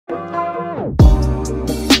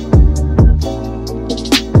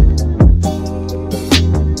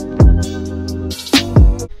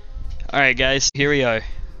Alright guys, here we are.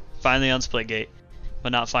 Finally on Splitgate.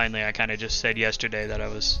 Well, not finally, I kind of just said yesterday that I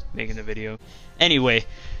was making the video. Anyway,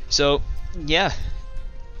 so, yeah.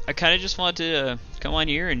 I kind of just wanted to come on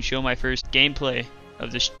here and show my first gameplay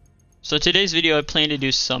of this. So today's video I plan to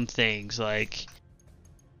do some things, like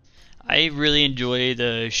I really enjoy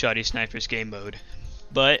the Shoddy Snipers game mode,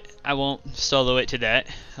 but I won't solo it to that.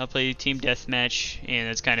 I'll play Team Deathmatch, and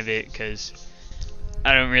that's kind of it, because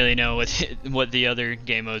I don't really know what the other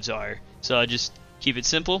game modes are. So I'll just keep it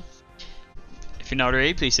simple. If you're not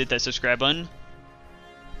already, please hit that subscribe button.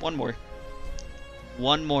 One more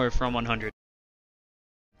from 100.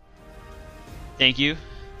 Thank you.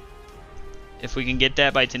 If we can get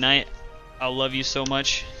that by tonight, I'll love you so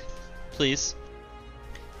much. Please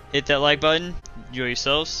hit that like button. Enjoy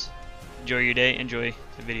yourselves. Enjoy your day. Enjoy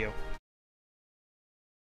the video.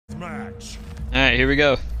 Alright, here we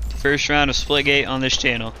go. First round of Splitgate on this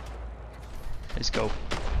channel. Let's go.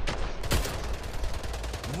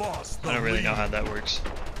 I don't really know how that works.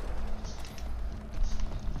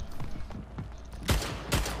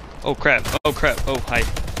 Oh crap, oh crap, oh hi.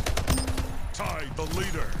 Tied the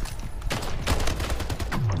leader.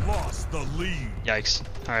 Lost the lead. Yikes.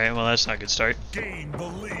 Alright, well that's not a good start. Gained the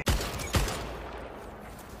lead.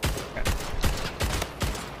 Crap.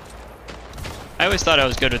 I always thought I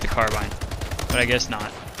was good with the carbine, but I guess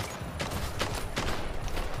not.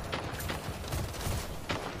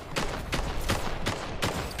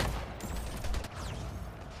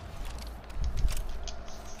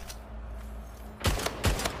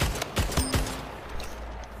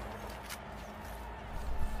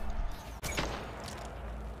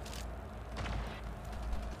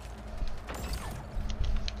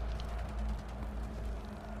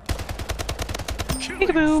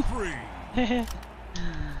 Peekaboo!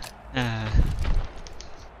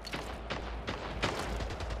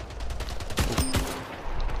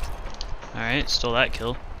 Alright, stole that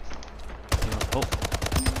kill. Oh.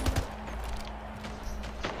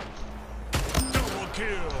 Double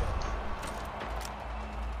kill.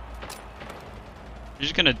 I'm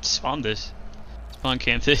just gonna spawn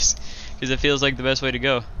camp this, because it feels like the best way to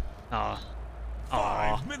go. Aw.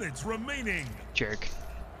 5 minutes remaining. Jerk.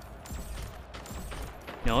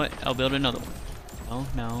 You know what? I'll build another one.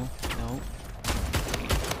 No.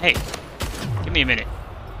 Hey, give me a minute.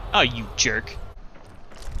 Oh, you jerk.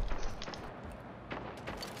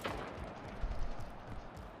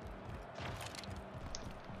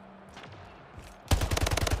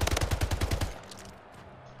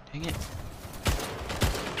 Dang it.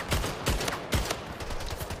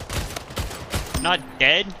 Not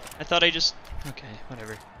dead? I thought I just... Okay,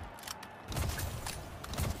 whatever.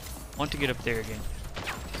 Want to get up there again.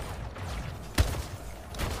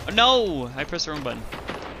 Oh no! I pressed the wrong button.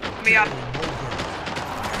 Let me up!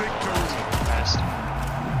 Fast.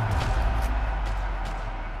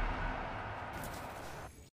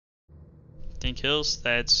 10 kills,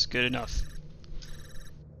 that's good enough.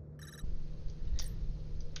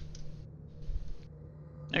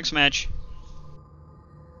 Next match.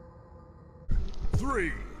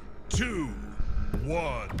 3, 2,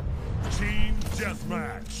 1. Team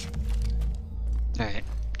Deathmatch. Alright.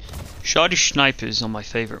 Shoddy Snipers on my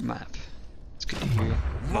favorite map. It's good to hear.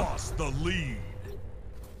 Lost the lead.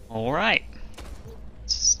 Alright.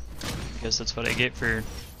 Guess that's what I get for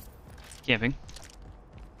camping.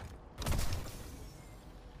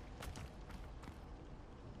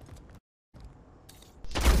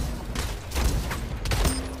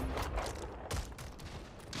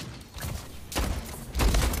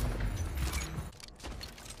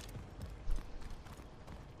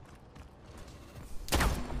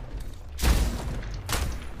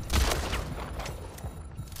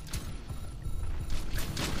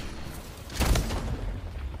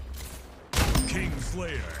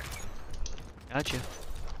 Slayer. Gotcha.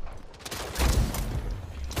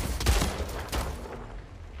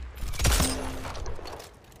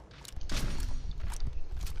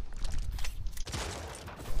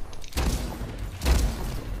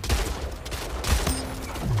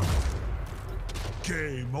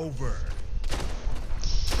 Game over.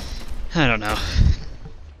 I don't know.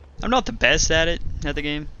 I'm not the best at it, at the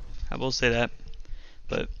game. I will say that.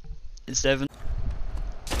 But it's definitely...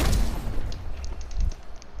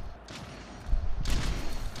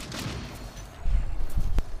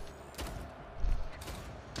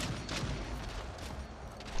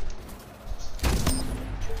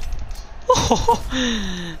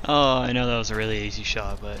 Oh, I know that was a really easy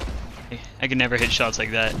shot, but I can never hit shots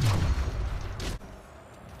like that.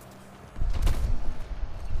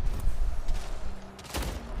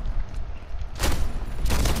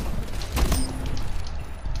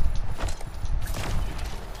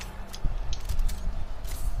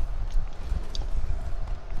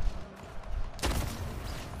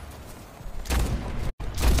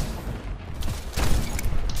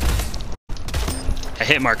 I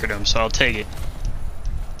hit markered him, so I'll take it.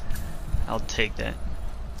 I'll take that.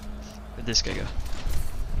 Where'd this guy go?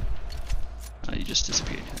 Oh, you just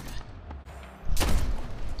disappeared.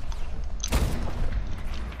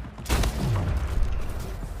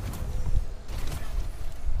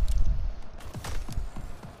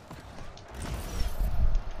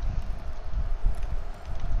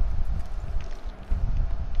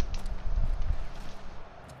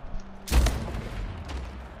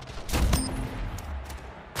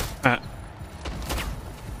 Okay.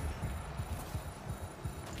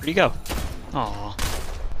 Where'd he go? Aww.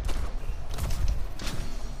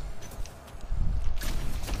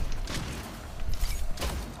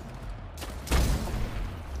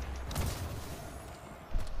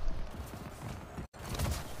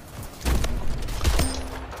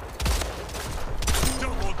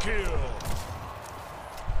 Double kill.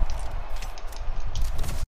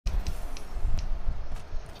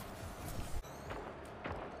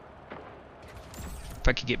 If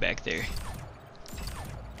I could get back there.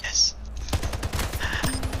 Yes.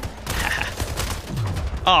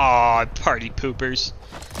 Aw, party poopers.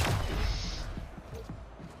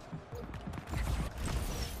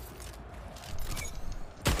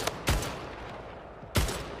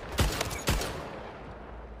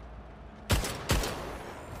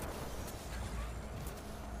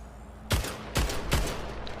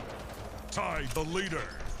 Tied the leader.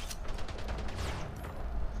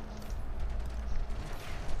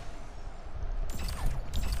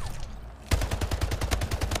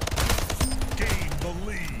 Gain the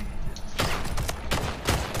lead.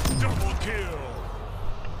 Double kill.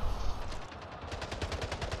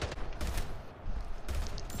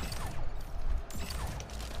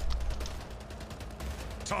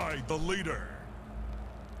 Tied the leader.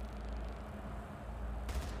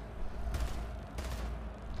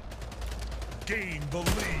 Gain the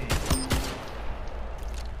lead.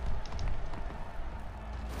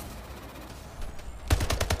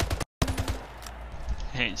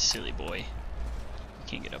 Hey, silly boy. You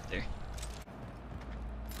can't get up there.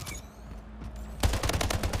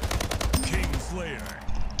 Kingslayer.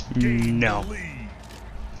 Gain No. the lead.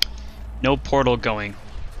 No portal going.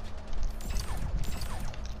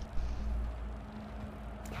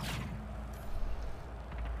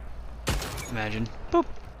 Imagine. Boop.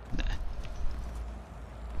 Nah.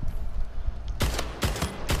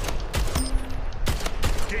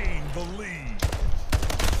 Gain the lead.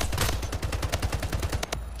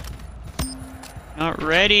 Not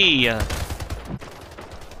ready.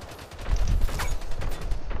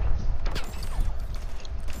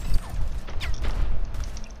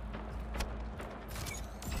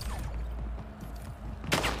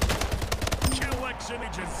 Kill action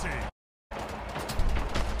agency.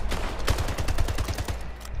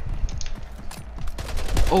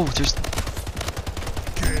 Oh, there's.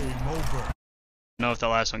 Game over. I don't know if the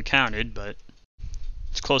last one counted, but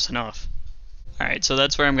it's close enough. Alright, so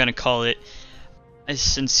that's where I'm gonna call it. I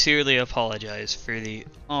sincerely apologize for the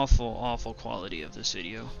awful quality of this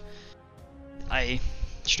video. I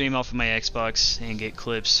stream off of my Xbox and get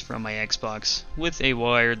clips from my Xbox with a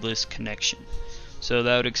wireless connection. So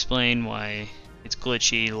that would explain why it's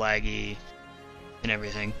glitchy, laggy, and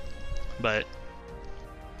everything. But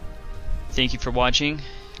thank you for watching.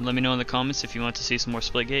 Let me know in the comments if you want to see some more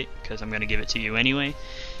Splitgate, because I'm going to give it to you anyway.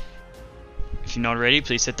 If you're not already,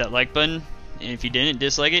 please hit that like button. And if you didn't,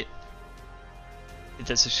 dislike it.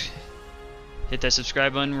 Hit that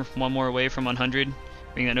subscribe button. We're one more away from 100.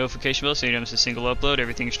 Ring that notification bell so you don't miss a single upload.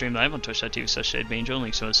 Everything is streamed live on twitch.tv/ShadedBangel.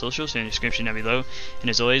 Links to the socials in the description down below. And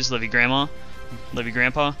as always, love you grandma, love you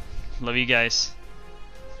grandpa, love you guys.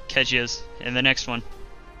 Catch yous in the next one.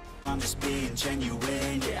 I'm just being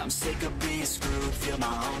genuine, yeah, I'm sick of being screwed, feel my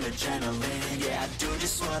own adrenaline, yeah, I do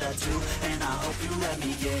just what I do, and I hope you let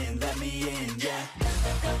me in, yeah.